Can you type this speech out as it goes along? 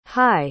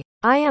Hi,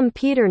 I am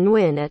Peter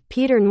Nguyen at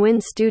Peter Nguyen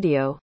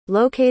Studio,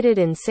 located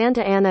in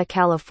Santa Ana,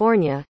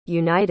 California,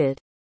 United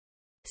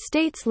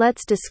States.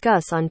 Let's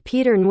discuss on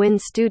Peter Nguyen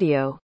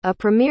Studio, a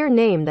premier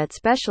name that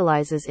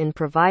specializes in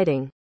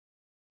providing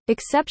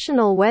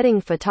exceptional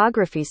wedding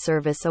photography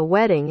service. A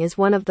wedding is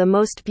one of the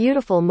most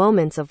beautiful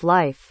moments of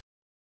life,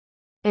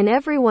 and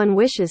everyone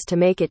wishes to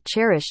make it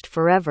cherished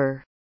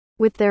forever.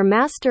 With their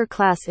master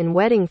class in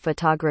wedding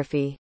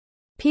photography,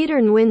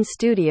 Peter Nguyen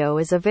Studio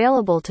is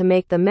available to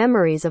make the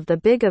memories of the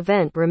big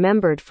event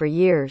remembered for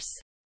years.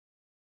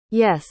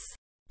 Yes,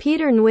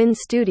 Peter Nguyen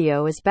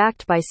Studio is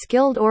backed by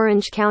skilled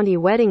Orange County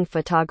wedding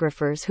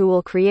photographers who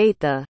will create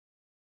the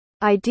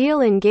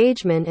ideal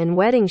engagement and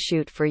wedding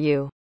shoot for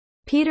you.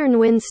 Peter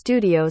Nguyen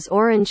Studio's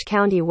Orange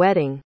County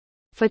wedding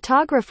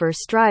photographer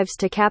strives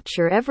to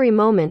capture every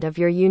moment of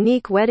your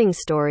unique wedding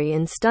story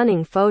in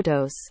stunning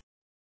photos.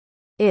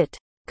 It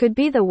could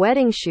be the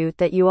wedding shoot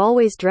that you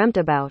always dreamt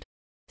about.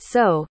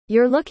 So,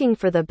 you're looking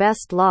for the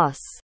best Los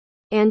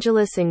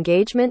Angeles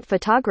engagement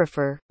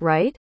photographer,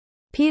 right?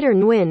 Peter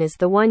Nguyen is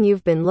the one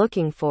you've been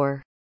looking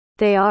for.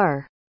 They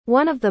are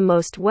one of the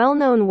most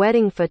well-known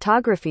wedding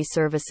photography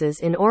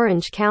services in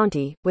Orange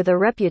County, with a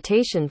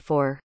reputation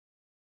for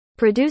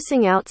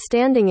producing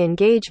outstanding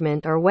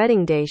engagement or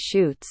wedding day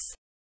shoots.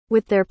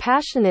 With their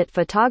passionate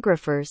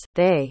photographers,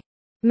 they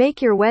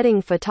make your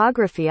wedding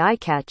photography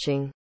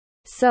eye-catching.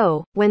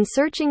 So, when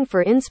searching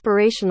for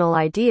inspirational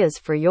ideas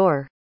for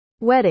your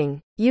wedding,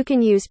 you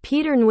can use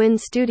Peter Nguyen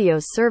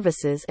Studio's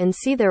services and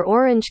see their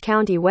Orange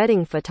County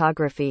wedding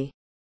photography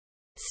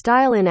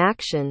style in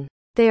action.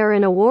 They are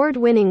an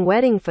award-winning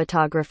wedding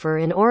photographer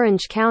in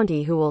Orange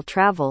County who will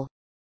travel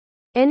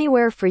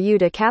anywhere for you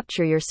to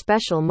capture your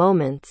special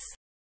moments.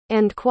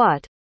 And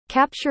quote,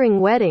 capturing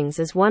weddings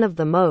is one of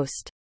the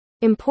most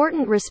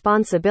important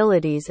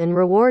responsibilities and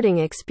rewarding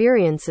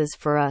experiences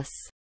for us.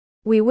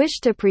 We wish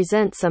to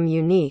present some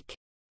unique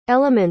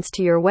elements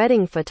to your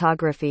wedding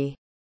photography.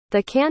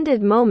 The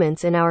candid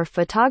moments in our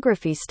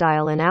photography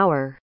style and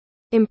our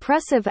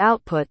impressive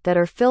output that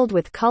are filled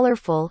with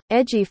colorful,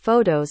 edgy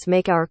photos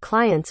make our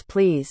clients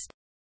pleased.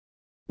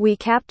 We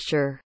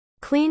capture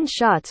clean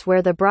shots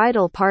where the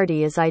bridal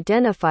party is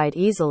identified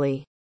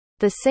easily.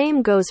 The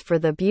same goes for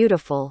the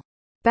beautiful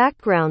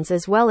backgrounds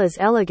as well as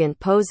elegant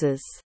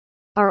poses.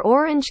 Our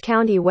Orange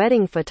County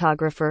wedding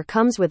photographer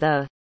comes with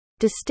a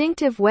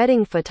distinctive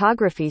wedding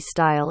photography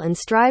style and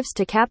strives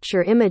to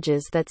capture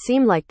images that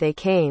seem like they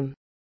came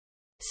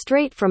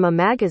straight from a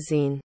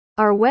magazine.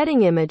 Our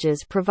wedding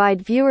images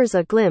provide viewers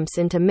a glimpse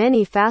into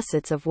many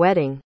facets of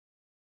wedding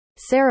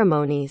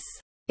ceremonies.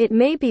 It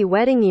may be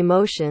wedding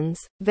emotions,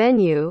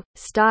 venue,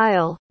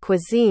 style,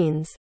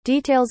 cuisines,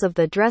 details of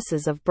the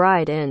dresses of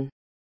bride and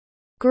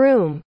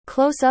groom,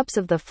 close-ups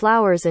of the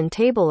flowers and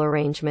table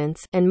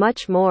arrangements, and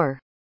much more.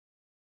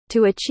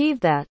 To achieve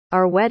that,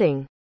 our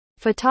wedding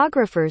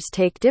photographers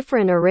take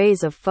different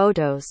arrays of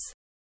photos.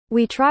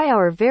 We try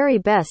our very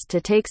best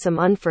to take some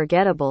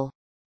unforgettable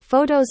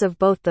photos of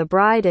both the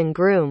bride and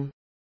groom.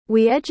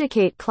 We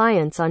educate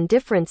clients on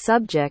different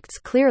subjects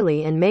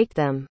clearly and make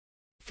them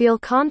feel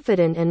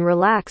confident and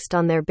relaxed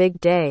on their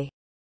big day.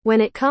 When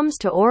it comes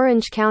to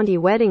Orange County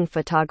wedding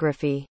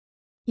photography,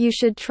 you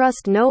should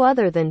trust no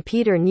other than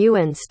Peter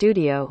Nguyen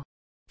Studio.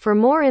 For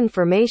more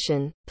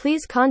information,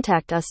 please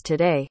contact us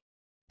today.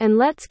 And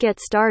let's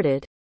get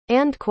started.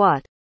 And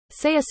quote,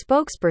 say a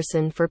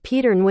spokesperson for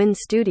Peter Nguyen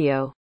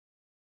Studio.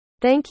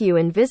 Thank you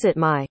and visit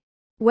my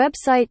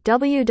website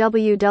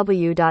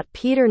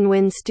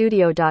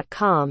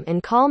www.peternguyenstudio.com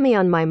and call me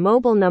on my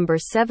mobile number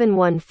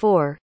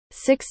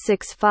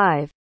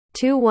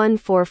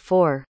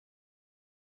 714-665-2144.